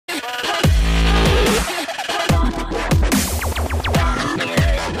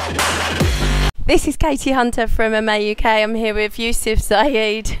This is Katie Hunter from MMA UK. I'm here with Yousaf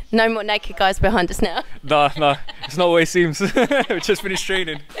Saeed. No more naked guys behind us now. No, it's not what it seems. We just finished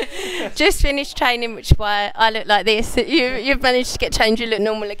training. Just finished training, which is why I look like this. You've managed to get changed, you look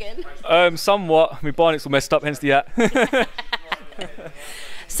normal again. Somewhat. My barnet's all messed up, hence the hat.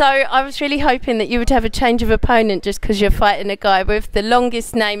 So I was really hoping that you would have a change of opponent just because you're fighting a guy with the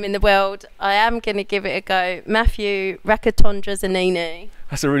longest name in the world. I am going to give it a go. Matthew Rakatondra Zanini.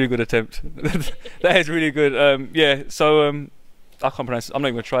 That's a really good attempt. That is really good. Yeah, so I can't pronounce it. I'm not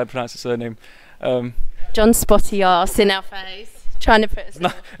even going to try to pronounce the surname. John Spotty arse in our face. Trying to put us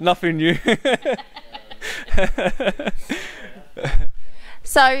nothing new.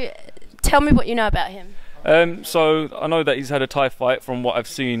 So tell me what you know about him. So I know that he's had a Thai fight from what I've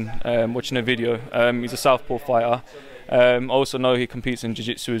seen watching a video. He's a southpaw fighter. I also know he competes in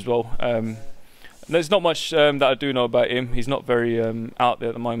jiu-jitsu as well. There's not much that I do know about him. He's not very out there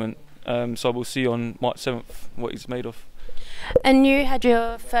at the moment. So we'll see on March 7th what he's made of. And you had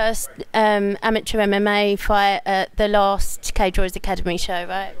your first amateur MMA fight at the last Cage Warriors Academy show,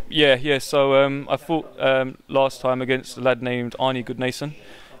 right? Yeah. So I fought last time against a lad named Arnie Goodnason.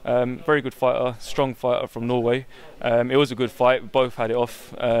 Very good fighter, strong fighter from Norway. It was a good fight. We both had it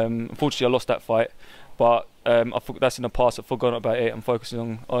off. Unfortunately, I lost that fight, but I thought that's in the past. I've forgotten about it. I'm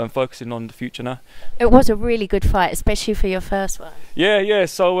focusing on the future now. It was a really good fight, especially for your first one. Yeah.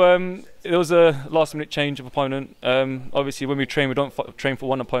 So it was a last-minute change of opponent. Obviously, when we train, we don't train for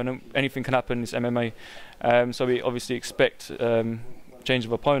one opponent. Anything can happen. It's MMA, so we obviously expect change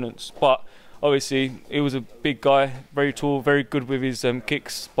of opponents, but. Obviously, he was a big guy, very tall, very good with his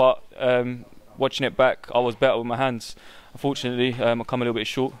kicks, but watching it back, I was better with my hands. Unfortunately, I come a little bit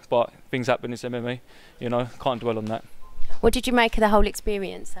short, but things happen, it's MMA, you know, can't dwell on that. What did you make of the whole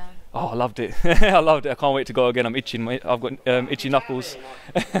experience, though? Oh, I loved it. I loved it. I can't wait to go again. I'm itching. I've got itchy knuckles.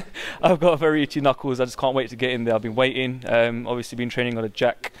 I've got very itchy knuckles. I just can't wait to get in there. I've been waiting. Obviously, been training under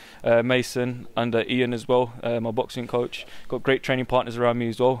Jack Mason, under Ian as well, my boxing coach. Got great training partners around me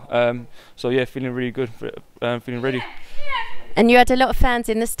as well. So yeah, feeling really good. Feeling ready. And you had a lot of fans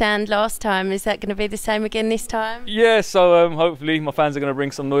in the stand last time. Is that going to be the same again this time? Yeah, so hopefully my fans are going to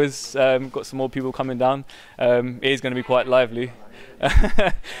bring some noise. Got some more people coming down. It is going to be quite lively.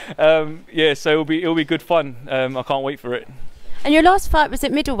 Yeah, so it'll be good fun. I can't wait for it. And your last fight was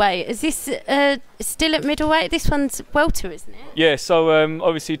at middleweight. Is this still at middleweight? This one's welter, isn't it? Yeah. So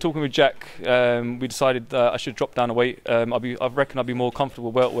obviously talking with Jack, we decided that I should drop down a weight. I reckon I'd be more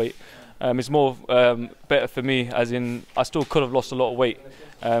comfortable welterweight. It's more better for me, as in I still could have lost a lot of weight.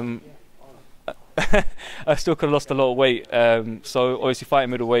 I still could have lost a lot of weight. So obviously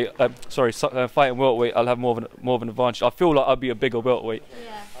fighting middleweight, fighting welterweight, I'll have more of an advantage. I feel like I'll be a bigger welterweight.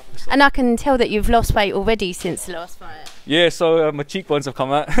 Yeah. And I can tell that you've lost weight already since the last fight. Yeah, so my cheekbones have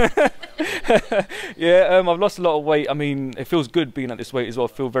come out. Yeah, I've lost a lot of weight. I mean, it feels good being at this weight as well.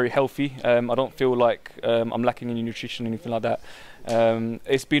 I feel very healthy. I don't feel like I'm lacking any nutrition or anything like that.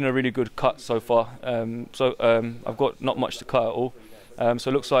 It's been a really good cut so far. I've got not much to cut at all.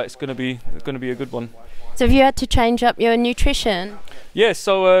 So it looks like it's going to be a good one. So have you had to change up your nutrition? Yeah,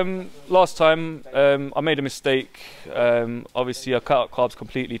 so last time I made a mistake. Obviously I cut out carbs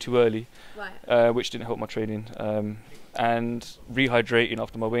completely too early, right. Which didn't help my training. And rehydrating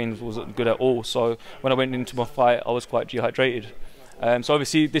after my weigh-ins wasn't good at all. So when I went into my fight, I was quite dehydrated. So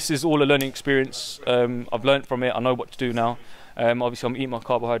obviously this is all a learning experience. I've learned from it. I know what to do now. Obviously I'm eating my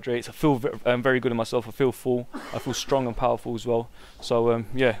carbohydrates. I feel very good in myself. I feel full. I feel strong and powerful as well. So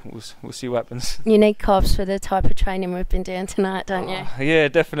yeah, we'll see what happens. You need carbs for the type of training we've been doing tonight, don't you? Yeah,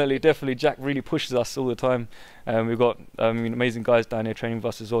 definitely. Jack really pushes us all the time. We've got amazing guys down here training with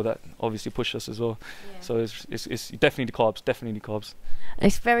us as well that obviously push us as well. Yeah. So it's definitely the carbs.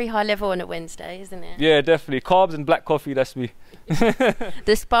 It's very high level on a Wednesday, isn't it? Yeah, definitely. Carbs and black coffee, that's me.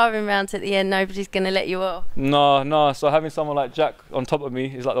 The sparring rounds at the end, nobody's going to let you off. No. So having someone like Jack on top of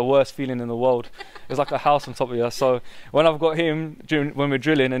me is like the worst feeling in the world. It's like a house on top of you. So when I've got him when we're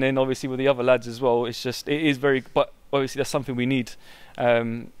drilling, and then obviously with the other lads as well, it is very. But obviously that's something we need,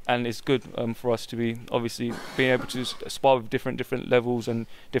 and it's good for us to be obviously being able to spar with different levels and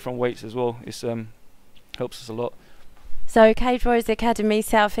different weights as well. It's helps us a lot. So Cage Warriors Academy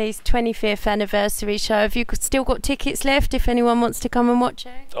South East 25th anniversary show. Have you still got tickets left if anyone wants to come and watch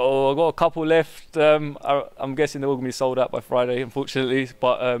it? Oh, I've got a couple left. I'm guessing they're all going to be sold out by Friday, unfortunately.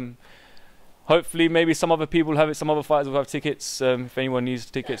 But hopefully maybe some other people have it, some other fighters will have tickets. If anyone needs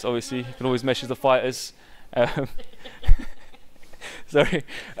tickets, obviously, you can always message the fighters. Sorry.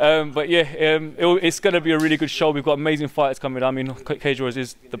 But yeah, it's going to be a really good show. We've got amazing fighters coming. I mean, Cage Warriors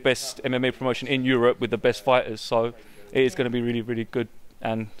is the best MMA promotion in Europe with the best fighters. So it is going to be really, really good,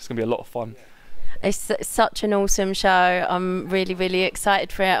 and it's going to be a lot of fun. It's such an awesome show. I'm really, really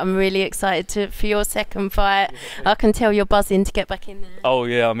excited for it. I'm really excited for your second fight. I can tell you're buzzing to get back in there. Oh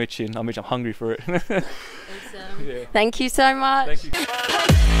yeah, I'm itching. I'm hungry for it. Awesome. Yeah. Thank you so much.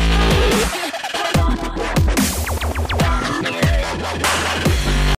 Thank you.